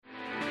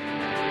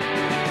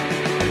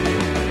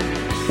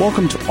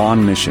Welcome to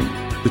On Mission,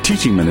 the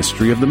teaching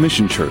ministry of the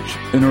Mission Church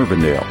in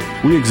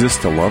Urbandale. We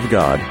exist to love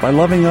God by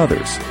loving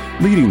others,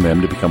 leading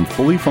them to become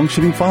fully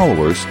functioning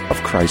followers of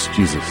Christ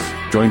Jesus.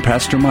 Join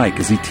Pastor Mike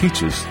as he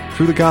teaches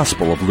through the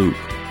Gospel of Luke.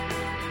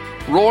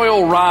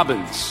 Royal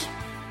Robbins.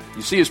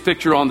 You see his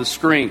picture on the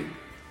screen.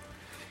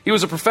 He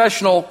was a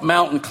professional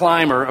mountain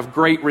climber of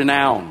great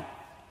renown.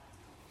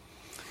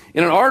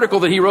 In an article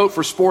that he wrote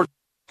for Sports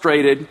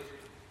Illustrated,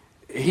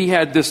 he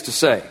had this to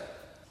say: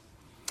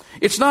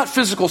 "It's not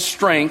physical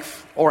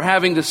strength or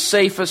having the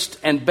safest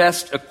and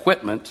best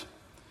equipment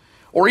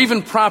or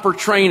even proper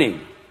training,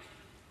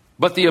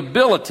 but the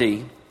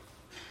ability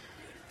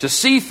to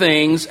see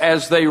things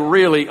as they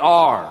really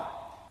are."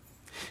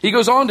 He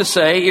goes on to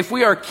say, if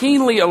we are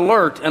keenly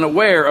alert and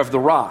aware of the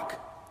rock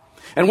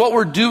and what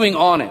we're doing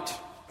on it,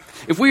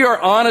 if we are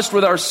honest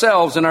with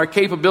ourselves and our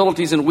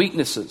capabilities and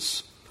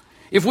weaknesses,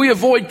 if we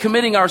avoid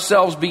committing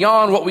ourselves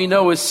beyond what we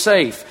know is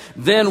safe,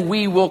 then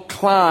we will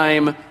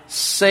climb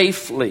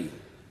safely.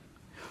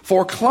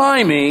 For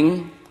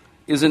climbing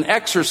is an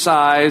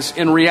exercise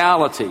in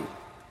reality.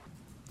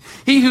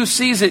 He who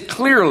sees it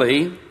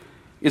clearly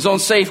is on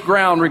safe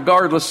ground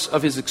regardless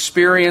of his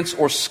experience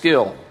or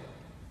skill.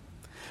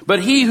 But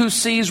he who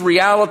sees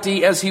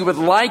reality as he would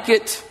like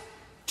it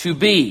to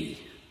be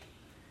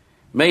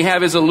may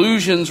have his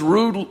illusions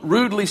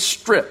rudely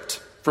stripped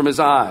from his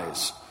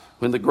eyes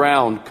when the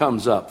ground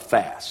comes up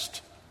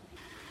fast.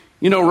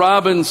 You know,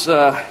 Robbins,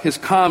 his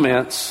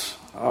comments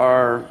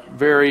are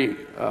very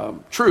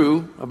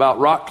true about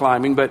rock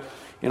climbing, but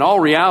in all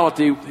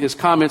reality, his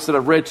comments that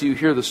I've read to you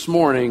here this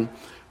morning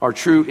are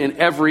true in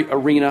every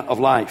arena of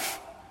life,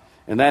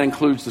 and that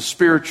includes the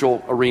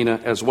spiritual arena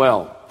as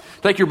well.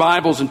 Take your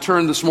Bibles and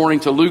turn this morning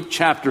to Luke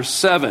chapter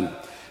 7.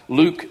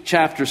 Luke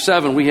chapter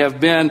 7. We have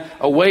been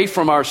away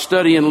from our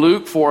study in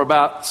Luke for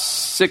about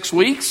 6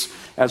 weeks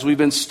as we've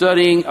been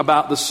studying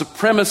about the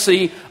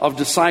supremacy of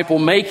disciple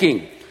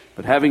making.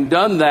 But having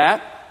done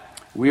that,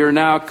 we are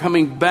now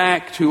coming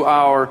back to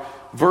our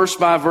verse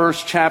by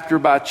verse, chapter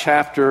by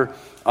chapter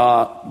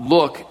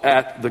look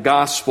at the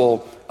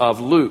Gospel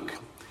of Luke.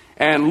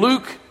 And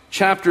Luke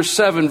chapter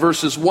 7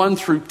 verses 1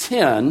 through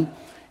 10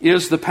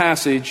 is the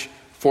passage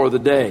for the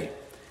day.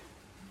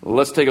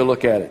 Let's take a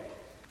look at it.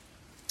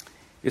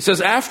 It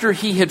says, after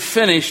he had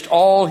finished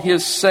all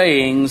his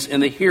sayings in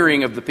the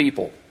hearing of the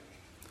people,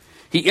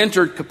 he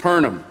entered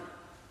Capernaum.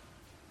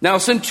 Now a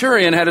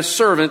centurion had a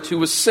servant who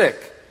was sick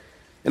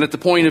and at the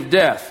point of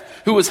death,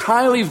 who was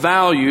highly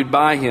valued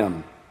by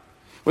him.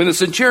 When the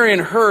centurion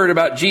heard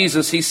about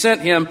Jesus, he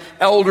sent him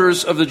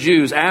elders of the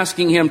Jews,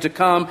 asking him to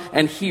come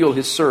and heal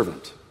his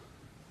servant.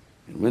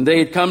 And when they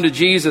had come to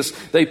Jesus,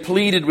 they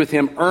pleaded with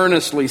him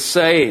earnestly,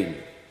 saying,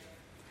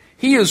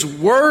 "He is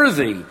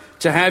worthy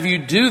to have you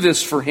do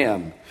this for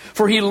him,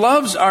 for he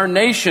loves our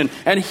nation,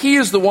 and he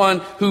is the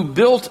one who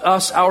built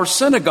us our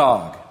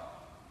synagogue."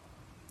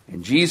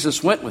 And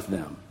Jesus went with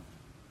them.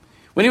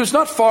 When he was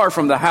not far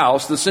from the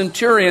house, the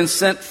centurion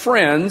sent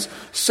friends,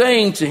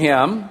 saying to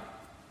him,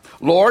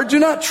 "Lord, do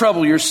not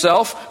trouble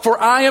yourself, for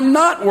I am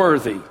not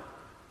worthy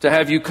to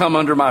have you come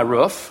under my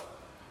roof.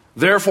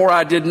 Therefore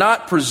I did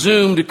not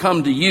presume to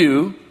come to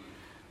you,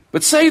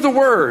 but say the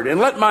word, and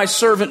let my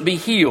servant be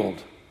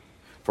healed.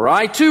 For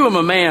I too am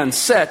a man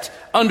set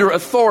under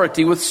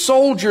authority with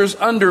soldiers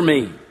under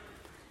me.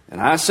 And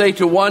I say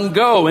to one,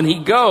 go, and he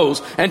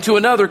goes, and to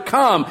another,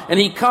 come, and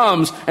he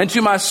comes, and to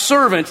my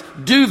servant,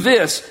 do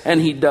this, and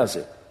he does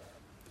it."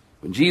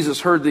 When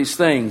Jesus heard these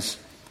things,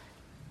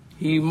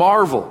 he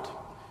marveled.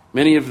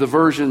 Many of the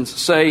versions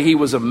say he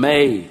was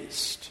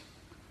amazed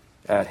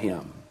at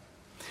him.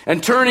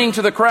 And turning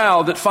to the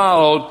crowd that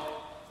followed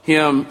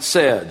him,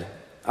 said,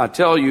 "I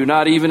tell you,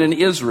 not even in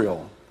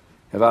Israel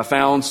have I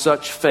found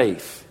such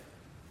faith."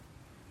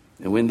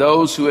 And when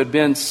those who had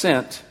been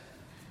sent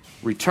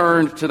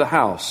returned to the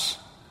house,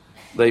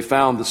 they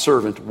found the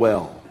servant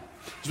well.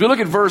 As we look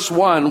at verse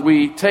 1,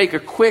 we take a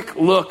quick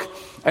look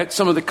at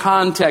some of the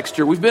context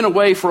here. We've been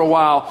away for a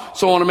while,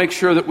 so I want to make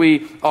sure that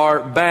we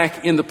are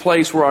back in the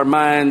place where our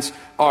minds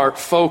are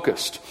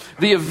focused.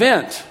 The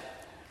event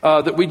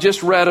that we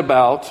just read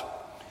about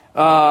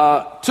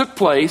took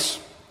place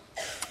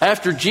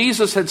after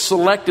Jesus had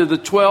selected the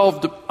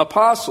 12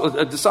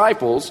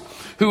 disciples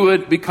who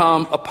would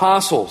become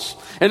apostles.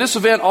 And this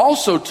event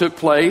also took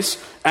place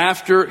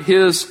after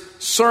his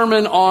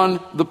Sermon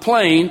on the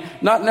Plain,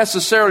 not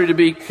necessarily to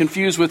be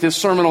confused with his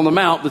Sermon on the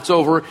Mount that's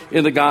over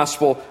in the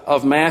Gospel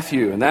of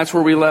Matthew. And that's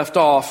where we left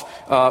off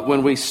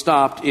when we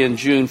stopped in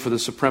June for the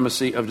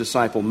supremacy of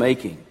disciple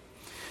making.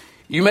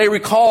 You may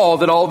recall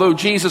that although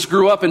Jesus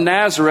grew up in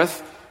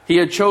Nazareth, he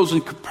had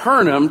chosen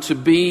Capernaum to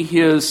be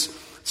his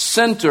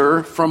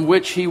center from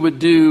which he would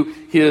do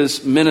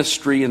his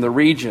ministry in the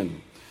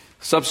region.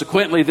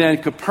 Subsequently then,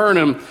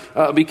 Capernaum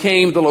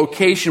became the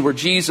location where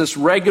Jesus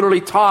regularly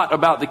taught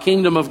about the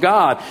kingdom of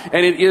God.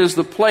 And it is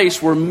the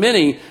place where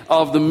many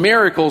of the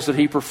miracles that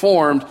he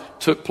performed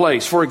took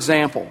place. For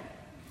example,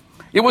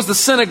 it was the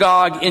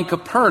synagogue in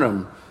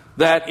Capernaum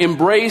that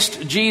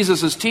embraced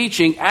Jesus'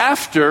 teaching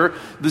after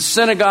the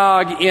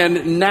synagogue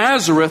in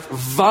Nazareth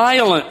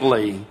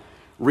violently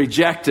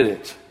rejected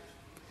it.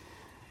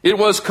 It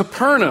was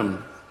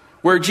Capernaum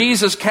where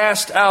Jesus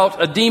cast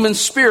out a demon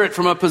spirit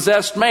from a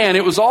possessed man.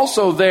 It was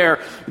also there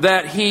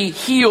that he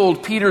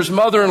healed Peter's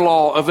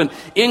mother-in-law of an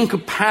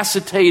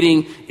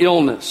incapacitating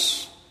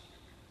illness.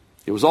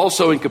 It was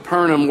also in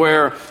Capernaum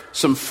where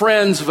some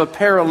friends of a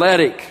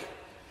paralytic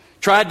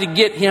tried to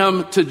get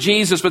him to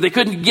Jesus, but they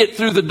couldn't get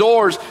through the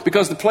doors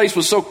because the place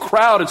was so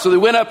crowded. So they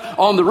went up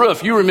on the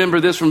roof. You remember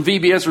this from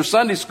VBS or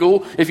Sunday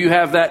school, if you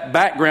have that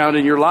background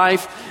in your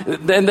life.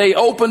 Then they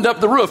opened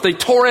up the roof. They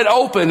tore it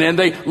open and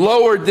they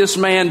lowered this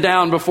man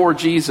down before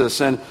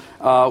Jesus. And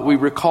we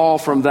recall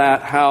from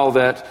that how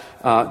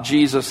that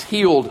Jesus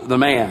healed the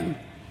man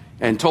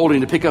and told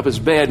him to pick up his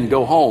bed and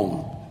go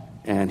home.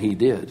 And he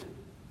did.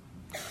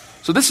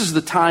 So this is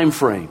the time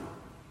frame.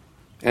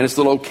 And it's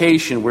the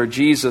location where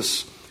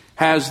Jesus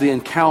has the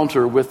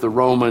encounter with the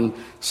Roman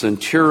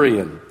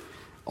centurion.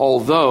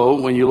 Although,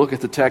 when you look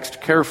at the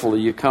text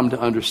carefully, you come to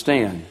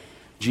understand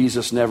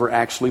Jesus never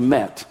actually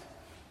met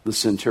the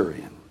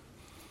centurion.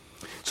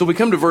 So we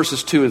come to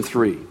verses 2 and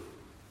 3.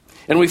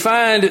 And we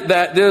find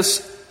that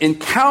this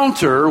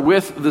encounter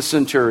with the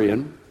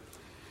centurion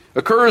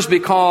occurs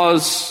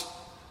because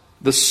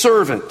the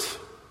servant,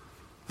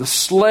 the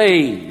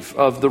slave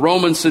of the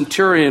Roman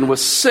centurion,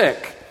 was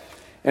sick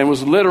and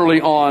was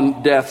literally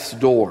on death's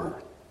door.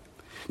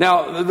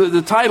 Now,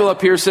 the title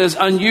up here says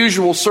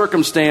unusual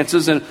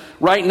circumstances, and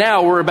right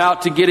now we're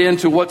about to get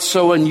into what's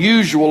so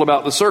unusual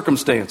about the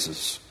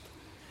circumstances.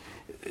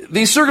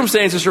 These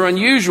circumstances are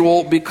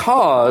unusual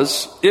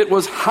because it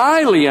was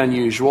highly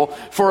unusual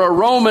for a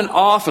Roman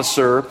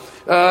officer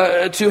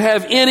to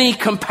have any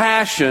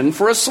compassion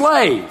for a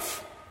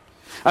slave.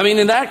 I mean,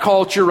 in that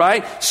culture,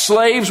 right,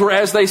 slaves were,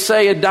 as they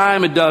say, a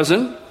dime a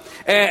dozen.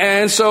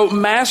 And so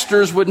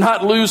masters would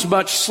not lose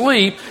much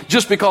sleep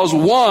just because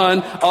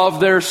one of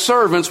their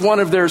servants, one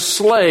of their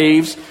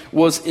slaves,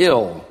 was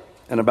ill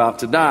and about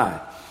to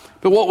die.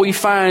 But what we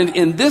find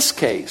in this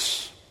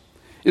case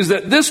is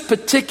that this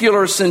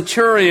particular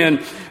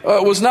centurion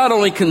was not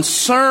only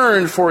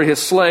concerned for his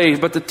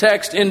slave, but the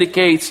text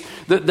indicates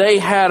that they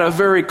had a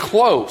very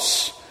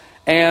close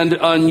and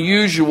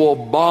unusual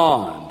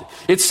bond.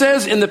 It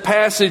says in the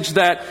passage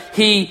that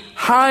he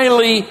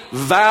highly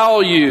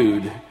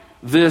valued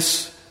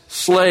this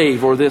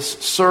slave or this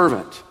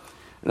servant.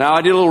 Now,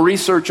 I did a little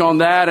research on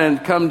that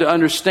and come to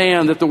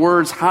understand that the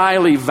words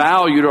highly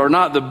valued are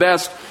not the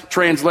best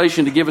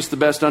translation to give us the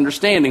best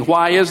understanding.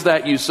 Why is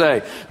that, you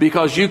say?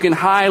 Because you can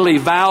highly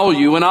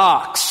value an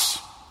ox,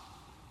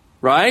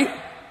 right?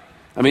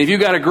 I mean, if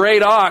you've got a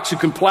great ox who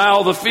can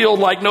plow the field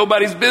like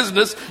nobody's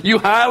business, you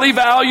highly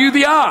value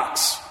the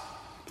ox.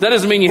 That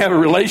doesn't mean you have a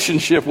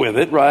relationship with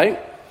it,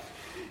 right?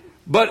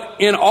 But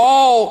in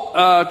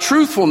all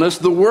truthfulness,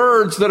 the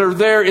words that are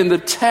there in the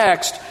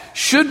text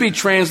should be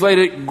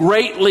translated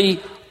greatly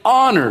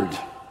honored.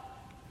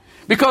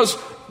 Because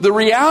the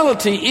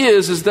reality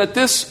is that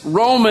this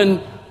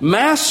Roman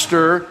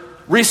master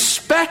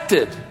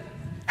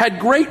had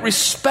great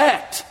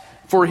respect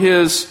for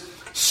his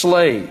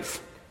slave.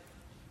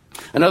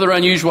 Another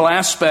unusual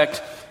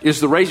aspect is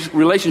the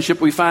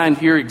relationship we find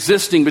here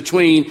existing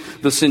between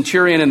the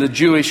centurion and the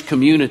Jewish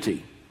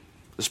community,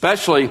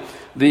 especially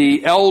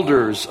the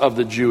elders of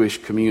the Jewish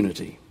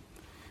community.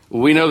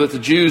 We know that the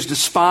Jews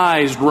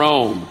despised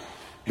Rome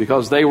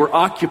because they were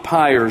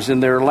occupiers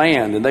in their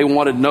land and they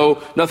wanted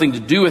nothing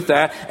to do with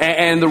that.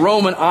 And the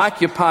Roman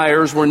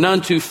occupiers were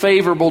none too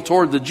favorable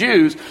toward the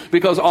Jews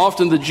because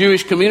often the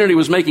Jewish community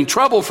was making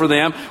trouble for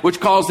them,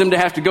 which caused them to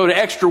have to go to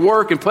extra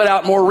work and put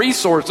out more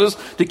resources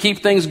to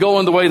keep things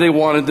going the way they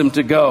wanted them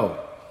to go.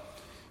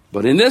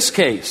 But in this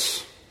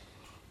case,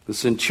 the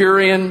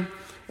centurion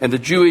and the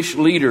Jewish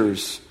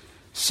leaders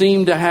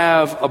seemed to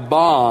have a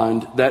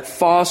bond that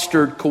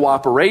fostered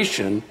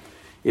cooperation,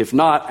 if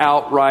not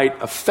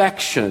outright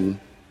affection,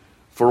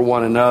 for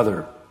one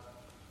another.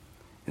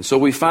 And so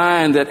we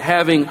find that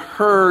having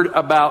heard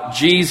about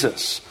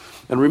Jesus,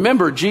 and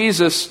remember,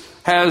 Jesus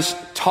has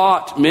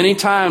taught many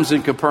times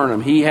in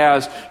Capernaum. He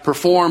has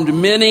performed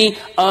many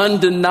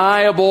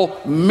undeniable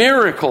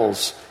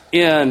miracles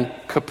in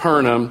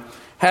Capernaum.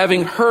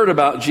 Having heard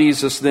about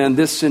Jesus, then,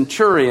 this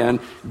centurion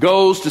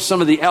goes to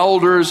some of the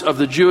elders of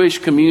the Jewish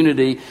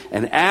community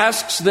and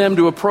asks them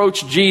to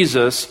approach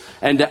Jesus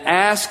and to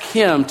ask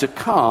him to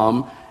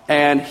come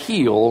and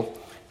heal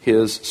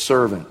his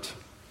servant.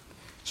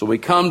 So we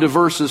come to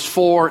verses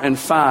 4 and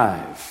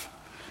 5.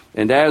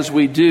 And as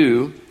we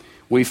do,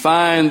 we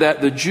find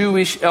that the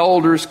Jewish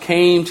elders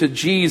came to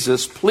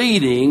Jesus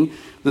pleading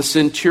the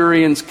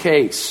centurion's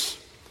case.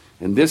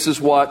 And this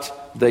is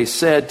what they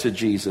said to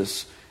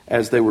Jesus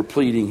as they were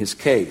pleading his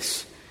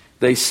case.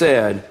 They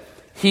said,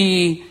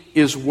 "He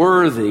is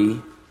worthy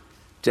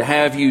to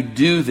have you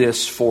do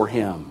this for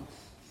him."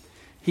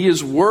 He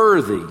is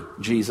worthy,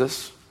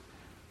 Jesus,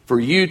 for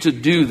you to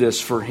do this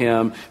for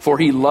him, for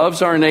he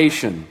loves our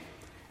nation,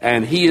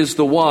 and he is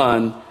the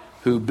one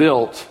who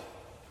built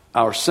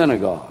our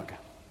synagogue.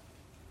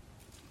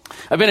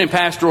 I've been in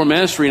pastoral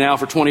ministry now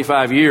for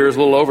 25 years, a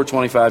little over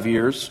 25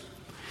 years.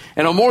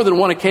 And on more than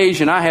one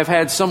occasion, I have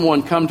had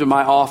someone come to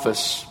my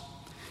office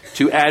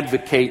to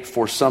advocate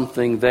for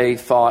something they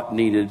thought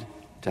needed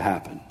to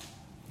happen.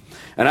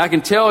 And I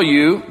can tell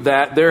you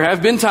that there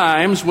have been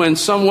times when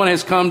someone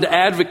has come to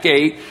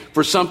advocate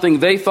for something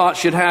they thought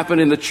should happen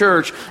in the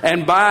church,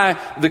 and by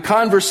the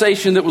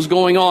conversation that was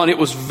going on, it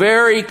was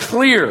very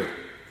clear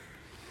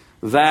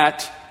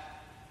that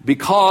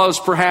because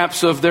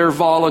perhaps of their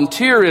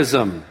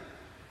volunteerism,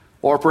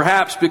 or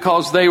perhaps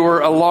because they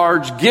were a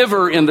large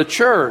giver in the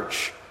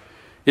church,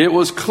 it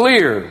was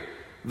clear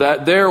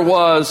that there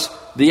was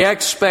the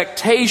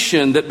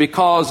expectation that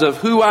because of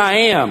who I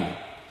am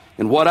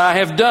and what I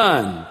have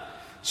done,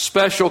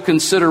 special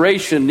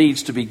consideration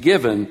needs to be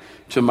given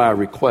to my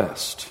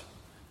request.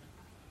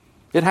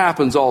 It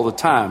happens all the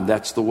time.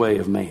 That's the way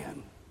of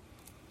man.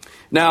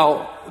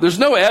 Now, there's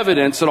no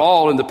evidence at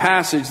all in the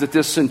passage that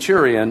this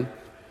centurion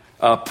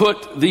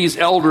put these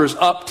elders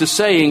up to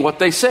saying what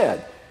they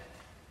said.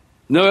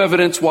 No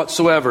evidence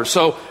whatsoever.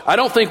 So I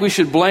don't think we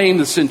should blame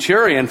the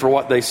centurion for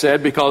what they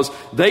said, because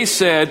they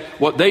said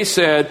what they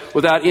said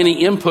without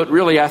any input,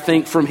 really, I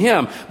think, from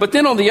him. But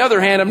then on the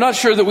other hand, I'm not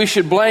sure that we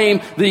should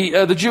blame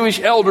the Jewish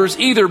elders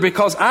either,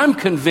 because I'm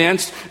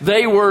convinced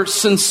they were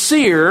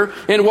sincere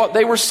in what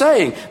they were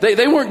saying.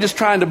 They weren't just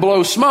trying to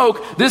blow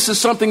smoke. This is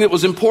something that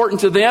was important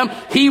to them.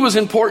 He was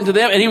important to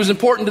them, and he was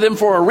important to them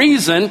for a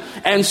reason.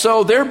 And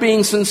so they're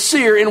being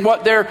sincere in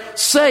what they're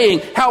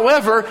saying.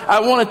 However, I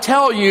want to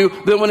tell you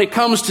that when it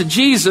comes to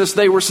Jesus,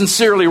 they were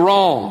sincerely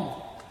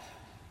wrong.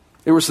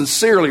 They were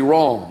sincerely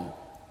wrong.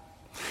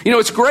 You know,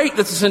 it's great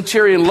that the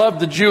centurion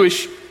loved the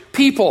Jewish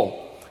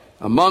people.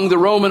 Among the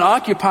Roman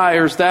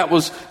occupiers, that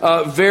was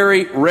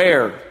very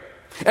rare.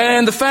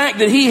 And the fact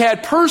that he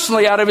had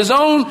personally, out of his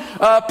own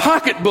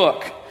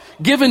pocketbook,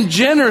 given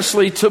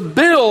generously to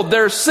build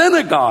their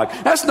synagogue.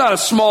 That's not a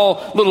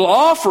small little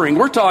offering.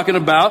 We're talking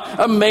about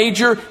a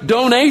major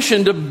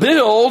donation to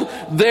build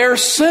their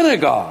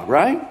synagogue,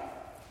 right?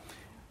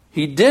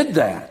 He did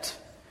that,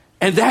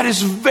 and that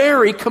is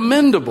very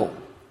commendable.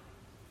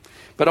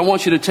 But I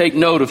want you to take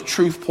note of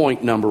truth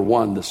point number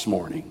 1 this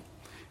morning,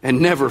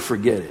 and never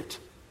forget it.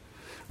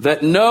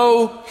 That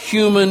no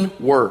human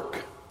work,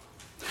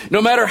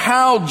 no matter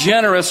how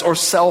generous or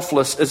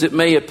selfless as it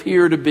may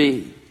appear to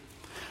be,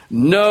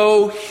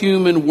 no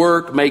human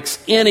work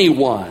makes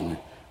anyone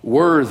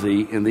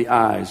worthy in the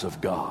eyes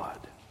of God.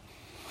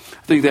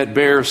 I think that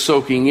bears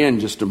soaking in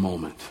just a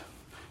moment.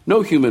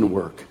 No human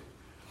work,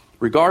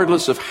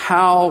 regardless of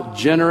how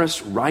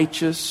generous,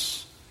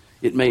 righteous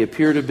it may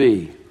appear to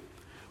be,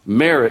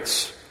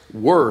 merits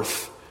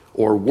worth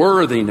or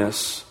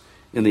worthiness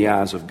in the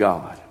eyes of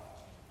God.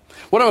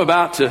 What I'm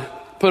about to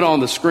put on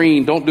the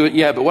screen, don't do it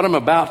yet, but what I'm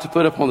about to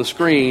put up on the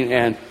screen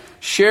and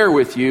share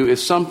with you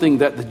is something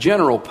that the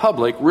general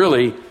public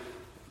really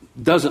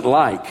doesn't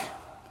like.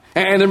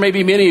 And there may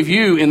be many of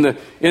you in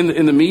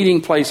the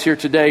meeting place here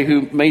today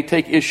who may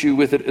take issue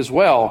with it as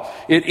well.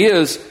 It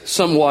is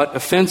somewhat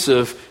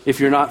offensive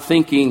if you're not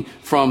thinking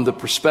from the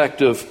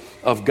perspective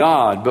of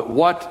God. But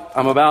what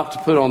I'm about to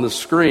put on the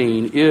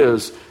screen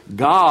is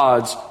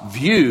God's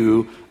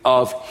view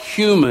of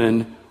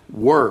human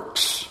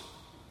works.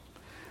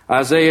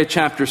 Isaiah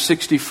chapter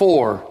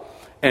 64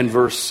 and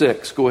verse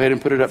 6. Go ahead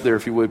and put it up there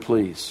if you would,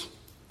 please.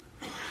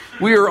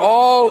 We are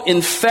all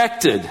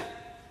infected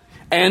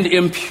and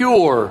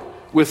impure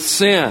with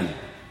sin.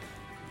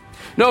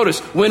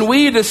 Notice, when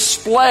we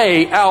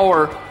display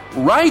our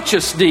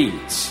righteous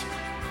deeds,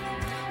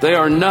 they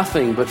are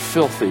nothing but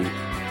filthy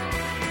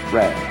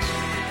rags.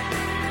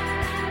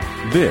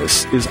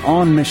 This is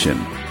On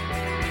Mission.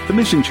 The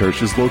Mission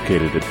Church is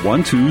located at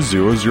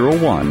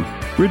 12001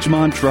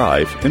 Ridgemont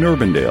Drive in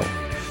Urbandale.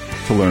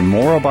 To learn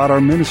more about our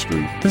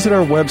ministry, visit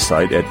our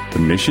website at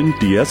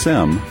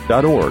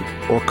themissiondsm.org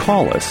or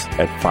call us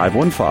at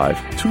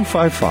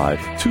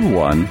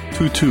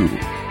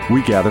 515-255-2122.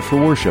 We gather for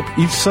worship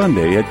each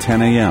Sunday at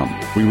 10 a.m.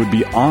 We would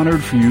be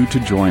honored for you to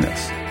join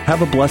us.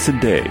 Have a blessed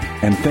day,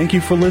 and thank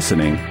you for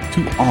listening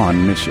to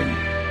On Mission.